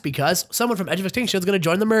 and that's because someone from Edge of Extinction is going to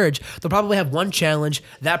join the merge. They'll probably have 1 challenge.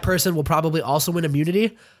 That person will probably also win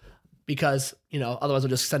immunity. Because, you know, otherwise we'll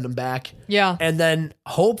just send them back. Yeah. And then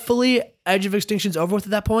hopefully Edge of Extinction's over with at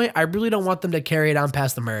that point. I really don't want them to carry it on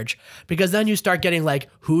past the merge. Because then you start getting like,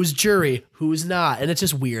 who's jury, who's not. And it's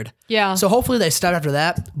just weird. Yeah. So hopefully they stop after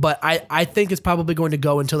that. But I think it's probably going to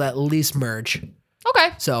go until at least merge. Okay.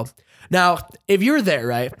 So now, if you're there,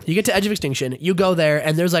 right, you get to Edge of Extinction, you go there,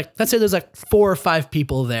 and there's like, let's say there's like 4 or 5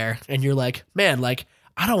 people there. And you're like, man, like,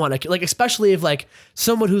 I don't want to, like, especially if like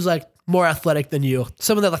someone who's like more athletic than you,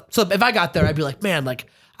 someone that, like, so if I got there, I'd be like, man, like,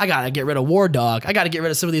 I got to get rid of War Dog. I got to get rid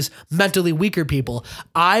of some of these mentally weaker people.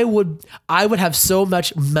 I would have so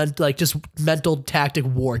much mental tactic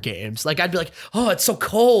war games. Like I'd be like, oh, it's so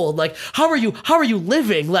cold. Like, how are you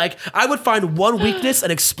living? Like I would find one weakness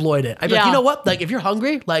and exploit it. I'd be like, you know what? Like if you're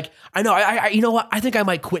hungry, like I know, I you know what? I think I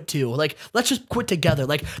might quit too. Like let's just quit together.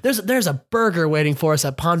 Like there's a burger waiting for us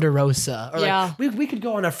at Ponderosa. Or like we could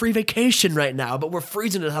go on a free vacation right now, but we're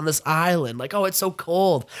freezing it on this island. Like, oh, it's so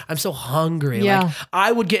cold. I'm so hungry. Yeah. Like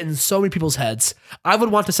I would get in so many people's heads. I would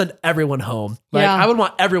want to send everyone home. Like I would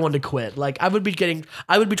want everyone to quit. Like I would be trying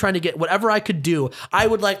to get whatever I could do. I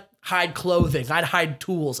would like hide clothing. I'd hide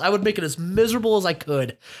tools. I would make it as miserable as I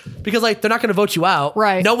could because like they're not going to vote you out.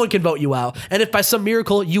 Right. No one can vote you out. And if by some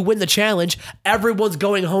miracle you win the challenge, everyone's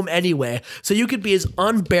going home anyway. So you could be as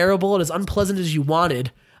unbearable and as unpleasant as you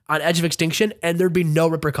wanted on Edge of Extinction and there'd be no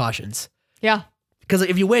repercussions. Yeah. Because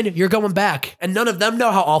if you win, you're going back. And none of them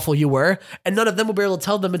know how awful you were. And none of them will be able to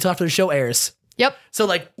tell them until after the show airs. Yep. So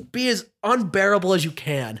like be as unbearable as you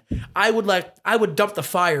can. I would dump the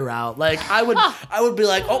fire out. Like I would be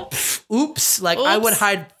like, oh, oops. Like oops. I would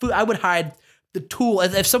hide food. I would hide the tool.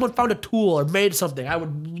 If someone found a tool or made something, I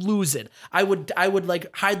would lose it. I would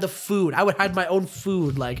like hide the food. I would hide my own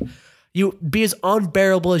food. Like you be as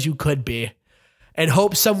unbearable as you could be and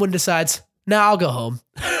hope someone decides, nah, I'll go home.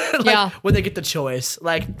 Like, Yeah. when they get the choice.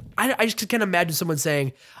 Like, I just can't imagine someone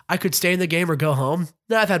saying, I could stay in the game or go home.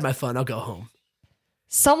 Nah, I've had my fun. I'll go home.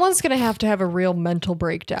 Someone's going to have a real mental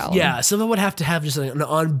breakdown. Yeah, someone would have to have just like an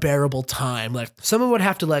unbearable time. Like, someone would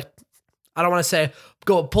have to, like, I don't want to say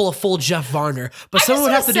go pull a full Jeff Varner, but I someone would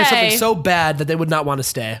just have to wanna do something say- so bad that they would not want to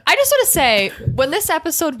stay. I just want to say, when this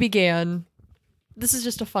episode began, this is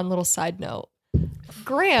just a fun little side note.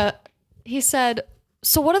 Grant, he said,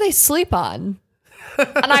 so what do they sleep on?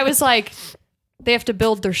 And I was like, they have to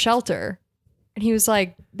build their shelter. And he was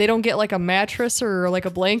like, they don't get like a mattress or like a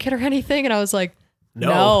blanket or anything. And I was like,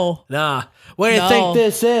 no. Nah. What do you No. think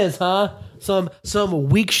this is, huh? Some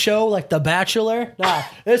weak show like The Bachelor? Nah,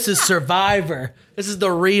 this is Survivor. This is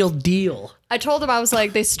the real deal. I told him, I was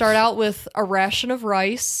like, they start out with a ration of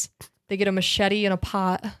rice. They get a machete and a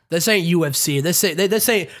pot. This ain't UFC. This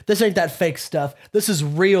ain't that fake stuff. This is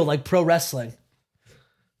real, like pro wrestling.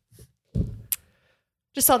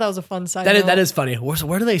 Just thought that was a fun side That note. is funny.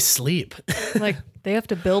 Where do they sleep? Like, they have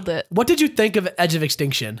to build it. What did you think of Edge of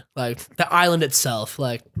Extinction? Like the island itself.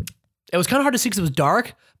 Like it was kind of hard to see because it was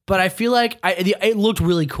dark, but I feel like it looked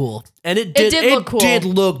really cool, and it did look cool. Did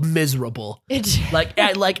look miserable. Like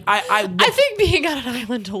I think being on an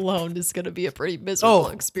island alone is going to be a pretty miserable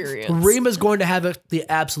experience. Rima's going to have the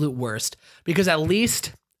absolute worst because at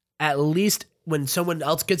least when someone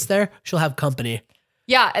else gets there, she'll have company.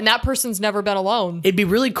 Yeah, and that person's never been alone. It'd be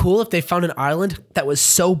really cool if they found an island that was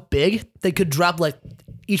so big they could drop like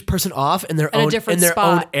each person off in their In a own different own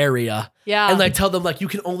spot. area. Yeah. And like tell them like you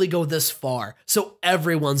can only go this far. So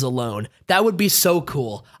everyone's alone. That would be so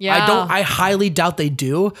cool. Yeah. I highly doubt they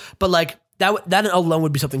do, but like that alone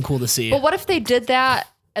would be something cool to see. But what if they did that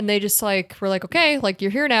and they just like were like, okay, like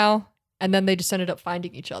you're here now, and then they just ended up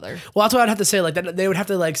finding each other? Well, that's what I'd have to say. Like that, they would have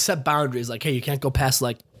to like set boundaries. Like, hey, you can't go past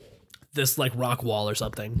like this like rock wall or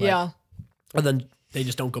something. Like, Yeah. and then they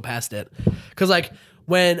just don't go past it. Because like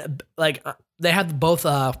when like they have both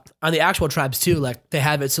on the actual tribes too, like they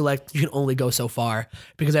have it so like you can only go so far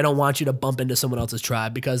because I don't want you to bump into someone else's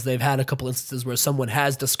tribe because they've had a couple instances where someone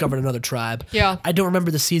has discovered another tribe. Yeah. I don't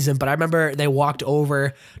remember the season, but I remember they walked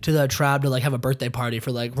over to the tribe to like have a birthday party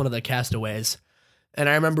for like one of the castaways. And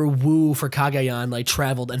I remember Wu for Kagayan like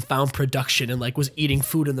traveled and found production and like was eating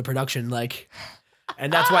food in the production like.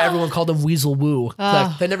 And that's why everyone called him Weasel Wu.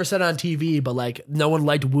 Like, they never said it on TV, but like no one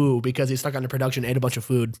liked Wu because he stuck on the production, ate a bunch of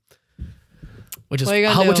food, which is What are you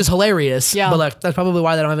gonna do? hilarious. Yeah. But like that's probably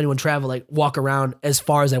why they don't have anyone travel like walk around as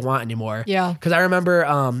far as they want anymore. Yeah. Because I remember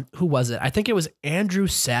who was it? I think it was Andrew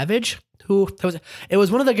Savage. It was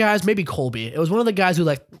one of the guys, maybe Colby. It was one of the guys who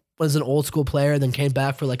like was an old school player and then came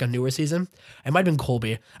back for like a newer season. It might have been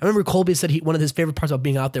Colby. I remember Colby said one of his favorite parts about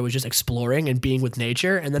being out there was just exploring and being with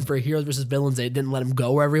nature. And then for Heroes versus Villains, they didn't let him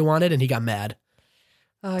go wherever he wanted and he got mad.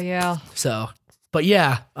 Oh yeah. So, but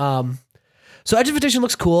yeah. So Edge of Extinction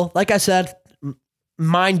looks cool. Like I said,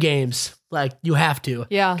 mind games. Like you have to.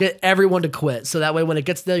 Yeah. Get everyone to quit. So that way when it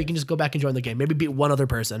gets there, you can just go back and join the game. Maybe beat one other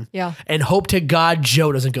person. Yeah. And hope to God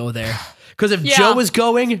Joe doesn't go there. Because if Yeah. Joe is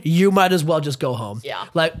going, you might as well just go home. Yeah.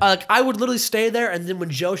 Like I would literally stay there, and then when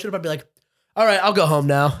Joe showed up, I'd be like, all right, I'll go home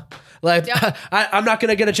now. Like, Yeah. I'm not going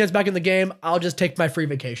to get a chance back in the game. I'll just take my free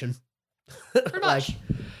vacation. Pretty much.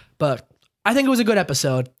 But I think it was a good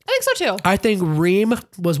episode. I think so too. I think Reem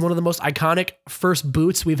was one of the most iconic first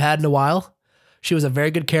boots we've had in a while. She was a very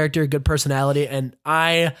good character, good personality, and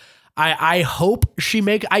I hope she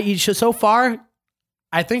so far,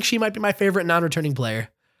 I think she might be my favorite non-returning player.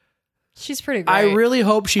 She's pretty great. I really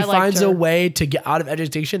hope she I liked finds her. a way to get out of Edge of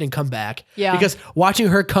Extinction and come back. Yeah. Because watching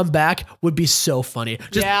her come back would be so funny.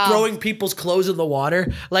 Just Yeah. throwing people's clothes in the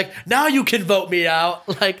water. Like, now you can vote me out.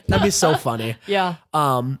 Like, that'd be so funny. Yeah.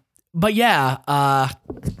 But yeah, I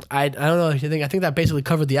don't know. I think that basically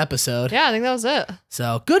covered the episode. Yeah, I think that was it.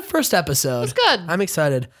 So good first episode. It's good. I'm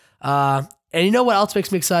excited. And you know what else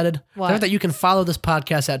makes me excited? What? The fact that you can follow this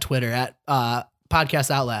podcast at Twitter at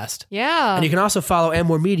Podcast Outlast. Yeah. And you can also follow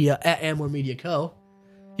Amor Media at Amor Media Co.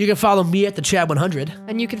 You can follow me at the Chad 100.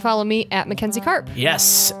 And you can follow me at Mackenzie Carp.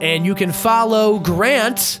 Yes. And you can follow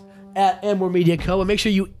Grant at Amor Media Co. And make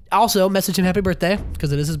sure you also message him happy birthday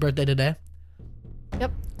because it is his birthday today.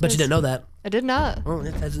 Yep. But you didn't know that. I did not. Oh,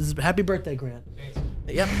 that's happy birthday, Grant.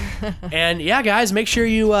 Yep. And yeah, guys, make sure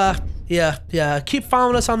you keep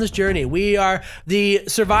following us on this journey. We are the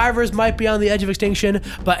survivors might be on the edge of extinction,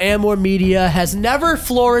 but Amor Media has never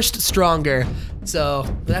flourished stronger. So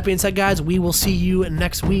with that being said, guys, we will see you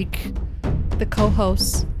next week. The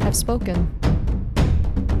co-hosts have spoken.